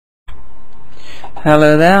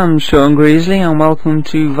Hello there, I'm Sean Greasley and welcome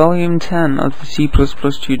to Volume 10 of the C++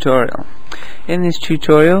 tutorial. In this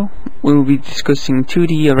tutorial we will be discussing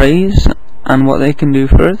 2D arrays and what they can do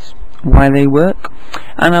for us, why they work,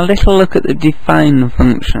 and a little look at the define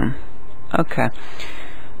function. Okay,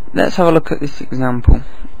 let's have a look at this example.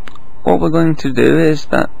 What we're going to do is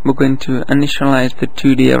that we're going to initialize the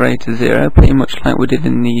 2D array to 0, pretty much like we did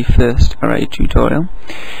in the first array tutorial.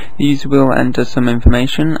 The user will enter some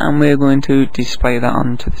information and we're going to display that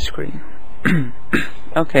onto the screen.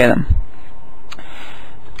 Okay then,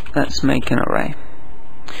 let's make an array.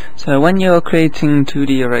 So when you're creating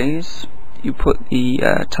 2D arrays, you put the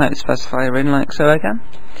type specifier in like so again.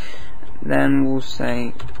 Then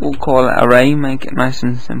we'll call it array, make it nice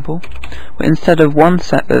and simple. But instead of one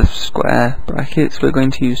set of square brackets, we're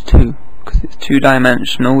going to use two, because it's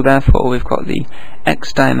two-dimensional. Therefore, we've got the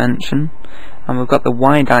x dimension and we've got the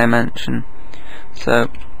y dimension.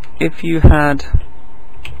 So, if you had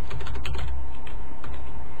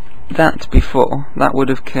that before, that would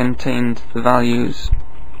have contained the values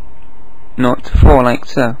 0 to 4, like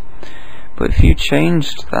so. But if you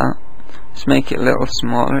changed that, let's make it a little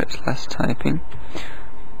smaller, it's less typing.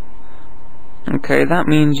 Okay, that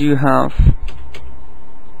means you have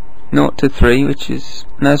 0 to 3, which is,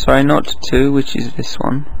 no sorry, 0 to 2, which is this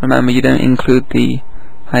one. Remember, you don't include the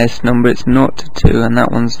highest number, it's 0 to 2, and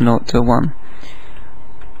that one's 0 to 1.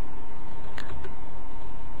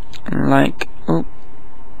 And like, oh,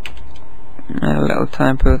 a little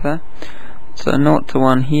typo there. So 0 to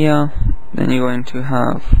 1 here, then you're going to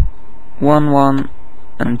have 1, 1,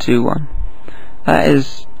 and 2, 1. That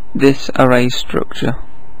is this array structure.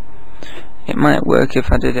 It might work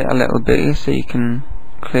if I did it a little bigger so you can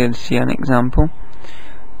clearly see an example.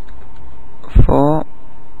 4,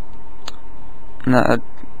 and that would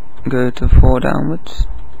go to 4 downwards.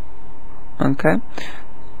 Okay,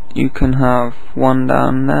 you can have 1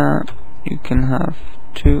 down there, you can have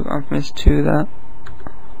 2, I've missed 2 there,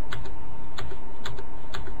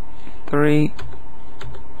 3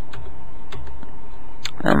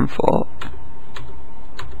 and 4.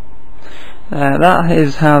 That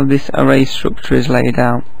is how this array structure is laid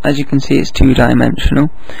out. As you can see, it's two-dimensional.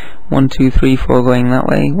 1, 2, 3, 4 going that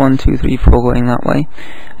way, 1, 2, 3, 4 going that way,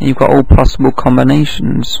 and you've got all possible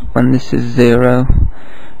combinations. When this is 0,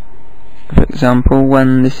 for example,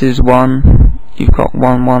 when this is 1, you've got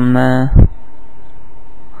 1, 1 there,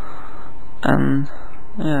 and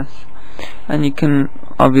yes, and you can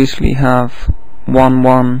obviously have 1,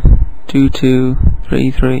 1, 2, 2,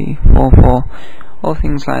 3, 3, 4, 4, all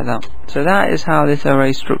things like that. So that is how this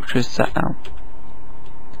array structure is set out.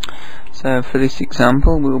 So for this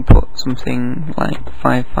example, we'll put something like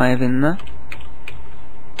 5, 5 in there.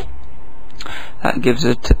 That gives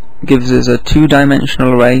us a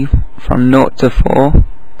two-dimensional array from 0 to 4,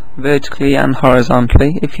 vertically and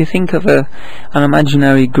horizontally. If you think of an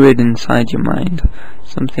imaginary grid inside your mind,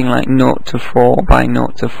 something like 0 to 4 by 0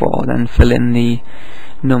 to 4, then fill in the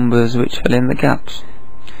numbers which fill in the gaps.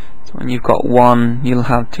 So when you've got 1, you'll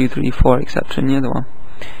have 2, 3, 4, etc. in the other one.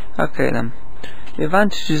 Okay then, the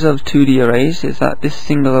advantages of 2D arrays is that this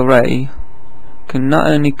single array can not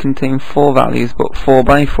only contain 4 values, but 4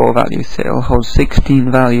 by 4 values, so it'll hold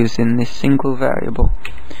 16 values in this single variable.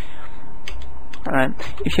 Alright,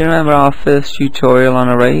 if you remember our first tutorial on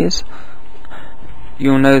arrays,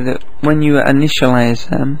 you'll know that when you initialize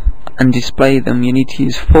them and display them, you need to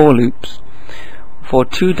use for loops. For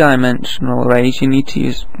two-dimensional arrays, you need to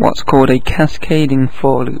use what's called a cascading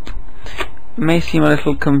for loop. It may seem a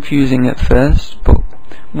little confusing at first, but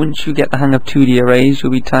once you get the hang of 2D arrays,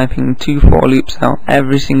 you'll be typing 2 for loops out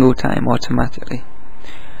every single time automatically.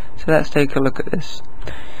 So let's take a look at this.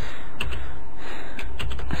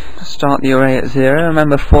 Start the array at 0.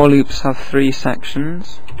 Remember, for loops have 3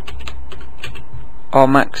 sections. Our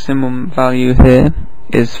maximum value here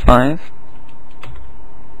is 5.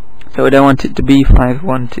 So we don't want it to be 5, we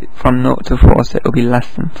want it from 0 to 4, so it will be less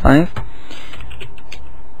than 5.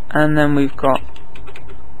 And then we've got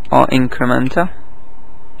our incrementer.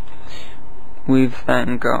 We've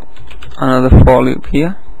then got another for loop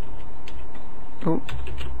here. Oh.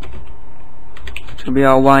 Which will be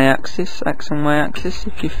our y-axis, x and y-axis,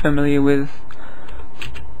 if you're familiar with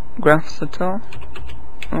graphs at all.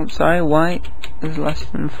 Oh, sorry, y is less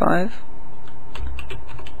than 5.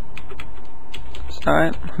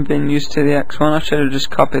 Alright, I've been used to the x1. I should have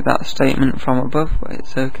just copied that statement from above, but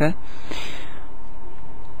it's okay.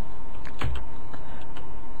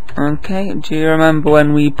 Okay, do you remember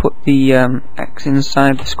when we put the x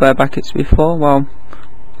inside the square brackets before? Well,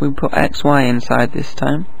 we put xy inside this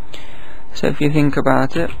time. So if you think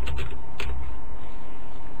about it,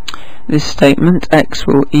 this statement, x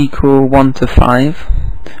will equal 1 to 5.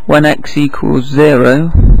 When x equals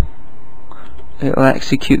 0, it will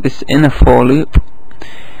execute this inner for loop.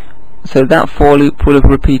 So that for loop will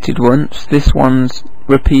have repeated once. This one's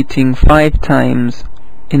repeating 5 times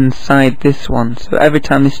inside this one. So every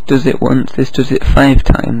time this does it once, this does it 5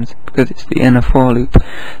 times, because it's the inner for loop.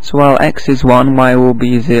 So while x is 1, y will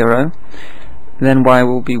be 0, then y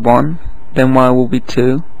will be 1, then y will be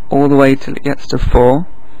 2, all the way till it gets to 4.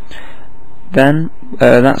 Then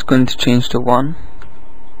that's going to change to 1.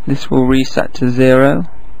 This will reset to 0,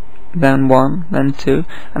 then 1, then 2,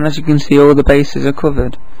 and as you can see, all the bases are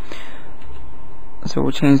covered. So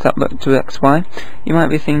we'll change that back to xy. You might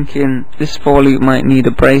be thinking this for loop might need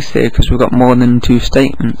a brace here because we've got more than 2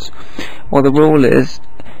 statements. Well, the rule is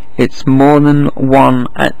it's more than one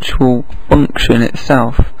actual function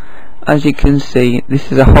itself. As you can see,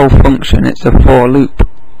 this is a whole function, it's a for loop.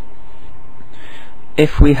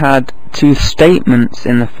 If we had 2 statements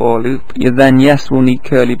in the for loop, then yes, we'll need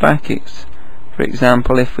curly brackets. For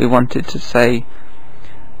example, if we wanted to say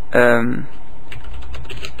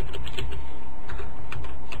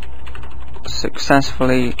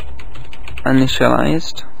successfully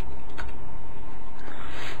initialized,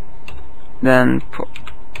 then put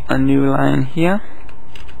a new line here.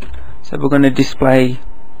 So we're going to display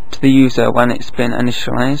to the user when it's been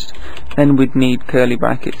initialized, then we'd need curly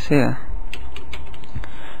brackets here.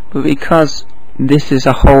 But because this is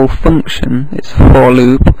a whole function, it's a for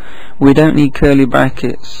loop, we don't need curly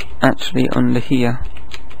brackets actually under here,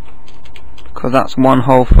 because that's one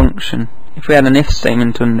whole function. If we had an if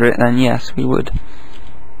statement under it, then yes, we would.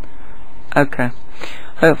 Okay,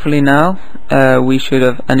 hopefully now we should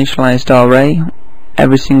have initialized our array,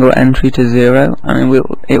 every single entry to 0, and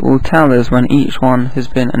it will tell us when each one has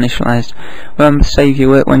been initialized. Remember, save your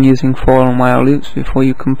work when using for and while loops before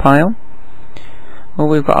you compile. Well,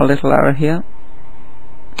 we've got a little error here.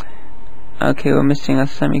 Okay, we're missing a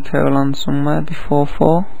semicolon somewhere before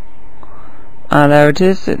 4. There it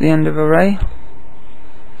is at the end of array.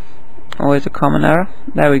 Always a common error.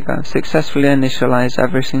 There we go. Successfully initialized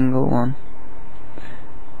every single one.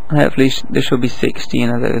 Hopefully there should be 16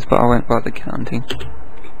 of those, but I won't bother counting.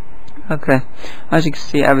 Okay, as you can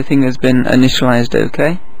see, everything has been initialized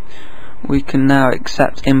okay. We can now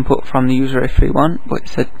accept input from the user if we want, but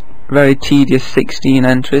it's a very tedious 16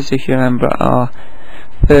 entries if you remember our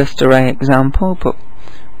first array example. But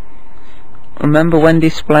remember, when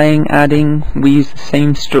displaying, adding, we use the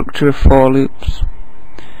same structure of for loops.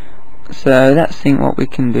 So let's think what we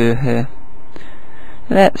can do here.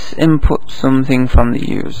 Let's input something from the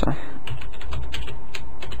user.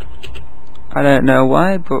 I don't know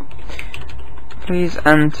why, but please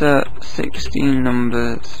enter 16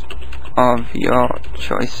 numbers of your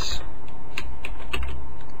choice.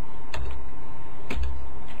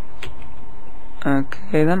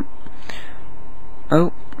 Okay then.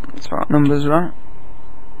 Oh, that's what numbers wrong.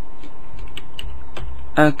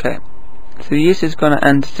 Okay. So the user is going to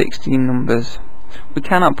enter 16 numbers. We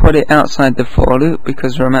cannot put it outside the for loop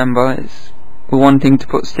because remember, we're wanting to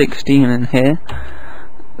put 16 in here.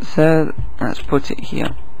 So let's put it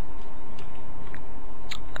here.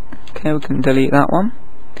 Okay, we can delete that one.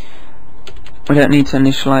 We don't need to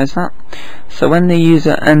initialize that. So when the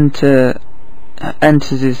user enters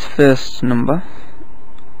his first number,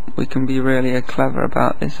 we can be really clever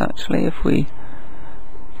about this actually if we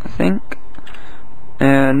think.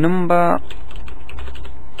 Number,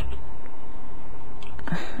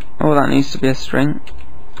 oh, that needs to be a string.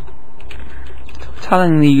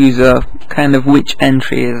 Telling the user kind of which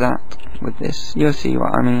entry is at with this. You'll see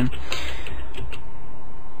what I mean.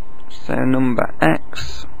 So number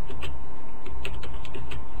x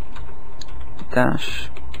dash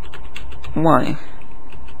y.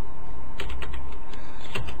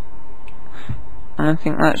 I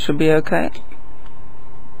think that should be okay.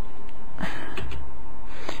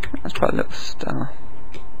 Let's put a little star.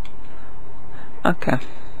 Okay.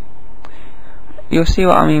 You'll see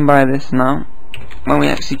what I mean by this now. When we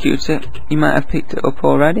execute it, you might have picked it up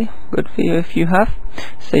already. Good for you if you have.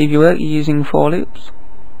 Save your work using for loops.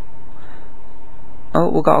 Oh,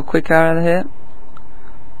 we've got a quick error here.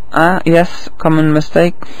 Yes, common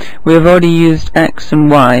mistake. We have already used x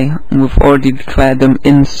and y, and we've already declared them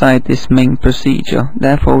inside this main procedure.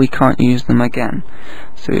 Therefore, we can't use them again.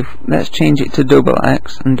 So let's change it to double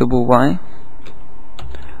x and double y.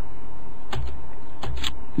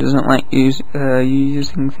 Doesn't like you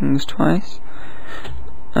using things twice.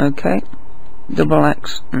 Okay, double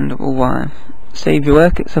x and double y. Save your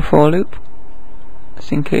work. It's a for loop.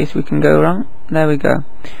 Just in case we can go wrong. There we go.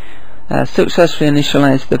 Successfully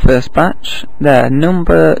initialized the first batch. There,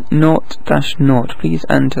 number 0-0. Please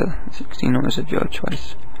enter 16 numbers of your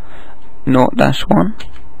choice. 0-1,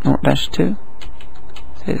 0-2. So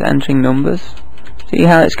it's entering numbers. See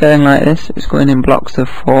how it's going like this? It's going in blocks of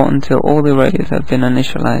 4 until all the arrays have been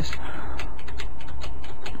initialized.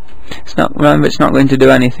 Remember, it's not going to do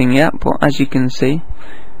anything yet, but as you can see,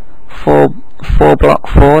 4 block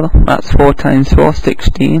 4, that's 4 times 4,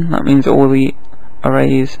 16. That means all the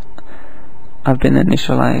arrays have been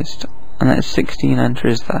initialized, and that's 16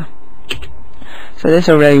 entries there. So this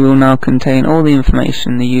array will now contain all the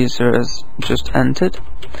information the user has just entered,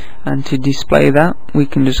 and to display that we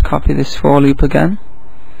can just copy this for loop again.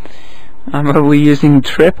 And we're using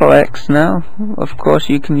triple X now. Of course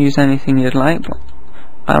you can use anything you'd like, but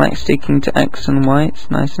I like sticking to X and Y,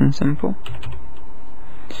 it's nice and simple.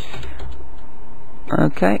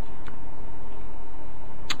 Okay.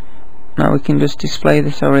 Now we can just display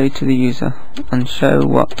this array to the user and show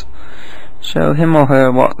him or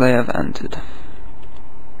her what they have entered.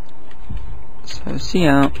 So see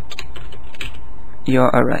out your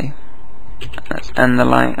array. Let's end the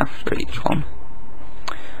line after each one.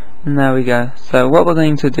 And there we go. So what we're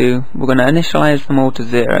going to do, we're going to initialize them all to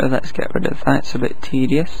 0. Let's get rid of that, it's a bit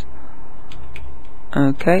tedious.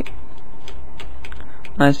 Okay.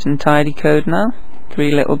 Nice and tidy code now.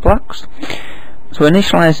 3 little blocks. So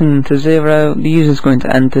initializing them to 0, the user's going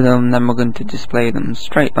to enter them, then we're going to display them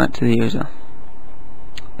straight back to the user.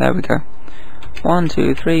 There we go. 1,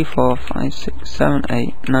 2, 3, 4, 5, 6, 7,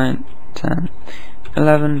 8, 9, 10,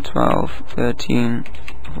 11, 12, 13,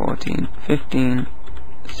 14, 15,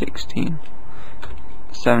 16,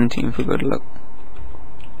 17 for good luck.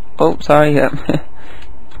 Oh, sorry, yeah.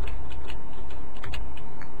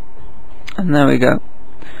 And there we go.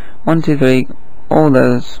 1, 2, 3, all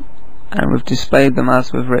those, and we've displayed them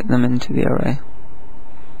as we've written them into the array.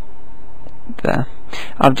 There.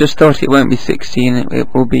 I've just thought it won't be 16,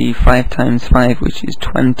 it will be 5 times 5, which is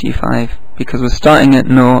 25, because we're starting at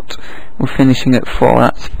 0, we're finishing at 4,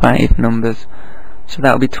 that's 5 numbers. So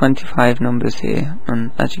that'll be 25 numbers here,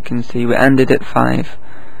 and as you can see we ended at 5,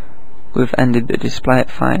 we've ended the display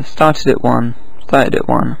at 5, started at 1,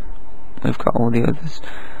 we've got all the others.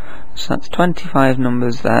 So that's 25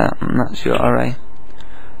 numbers there, and that's your array.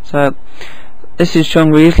 So this is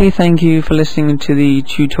Chung Weasley, thank you for listening to the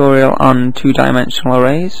tutorial on 2-dimensional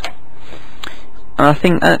arrays. And I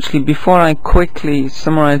think actually before I quickly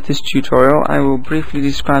summarize this tutorial, I will briefly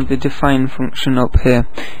describe the define function up here.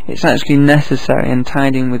 It's actually necessary in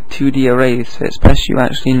tidying with 2D arrays, so it's best you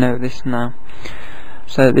actually know this now.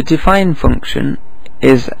 So the define function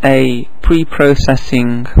is a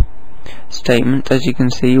pre-processing statement, as you can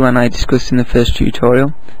see when I discussed in the first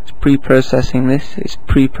tutorial. It's pre-processing this, it's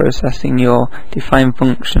pre-processing your define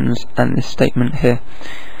functions and this statement here.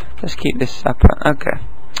 Let's keep this separate. Okay.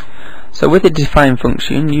 So with the define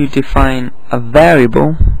function, you define a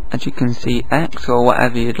variable, as you can see, x or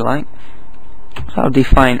whatever you'd like. So I'll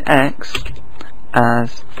define x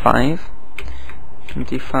as 5 and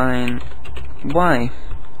define y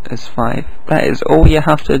as 5. That is all you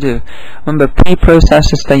have to do. Remember,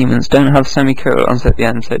 pre-processor statements don't have semicolons at the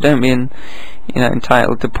end, so don't be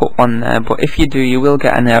entitled to put one there, but if you do, you will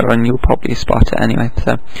get an error and you'll probably spot it anyway.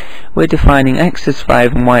 So we're defining x as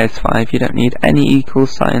 5 and y as 5. You don't need any equal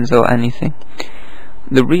signs or anything.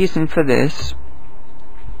 The reason for this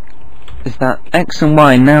is that x and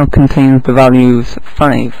y now contains the values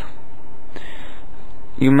 5.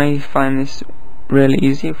 You may find this really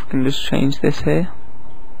easy if we can just change this here.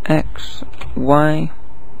 X, Y,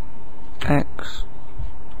 X,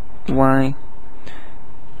 Y,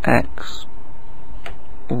 X,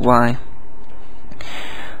 Y.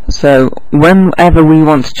 So whenever we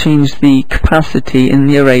want to change the capacity in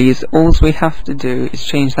the arrays, all we have to do is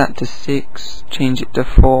change that to 6, change it to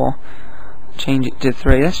 4, change it to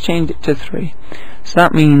 3. Let's change it to 3. So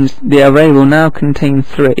that means the array will now contain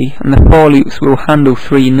 3, and the for loops will handle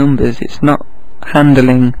 3 numbers. It's not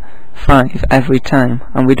handling 5 every time,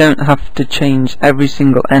 and we don't have to change every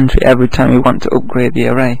single entry every time we want to upgrade the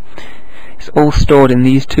array. It's all stored in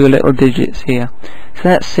these 2 little digits here. So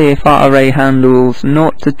let's see if our array handles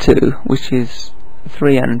 0 to 2, which is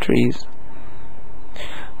 3 entries,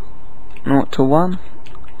 0 to 1,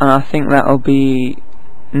 and I think that'll be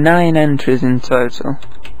 9 entries in total.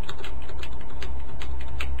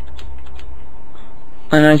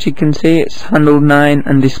 And as you can see, it's handled 9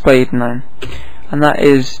 and displayed 9, and that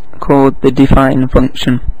is called the define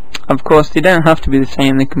function. Of course, they don't have to be the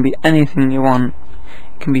same, they can be anything you want.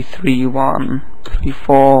 It can be 3, 1, 3,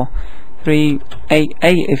 4,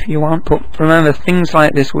 388 if you want, but remember, things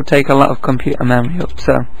like this will take a lot of computer memory up,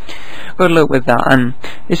 so good luck with that. And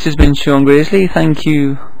this has been Sean Graisley. Thank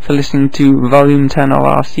you for listening to Volume 10 of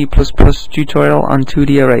our C++ tutorial on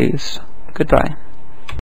 2D arrays. Goodbye.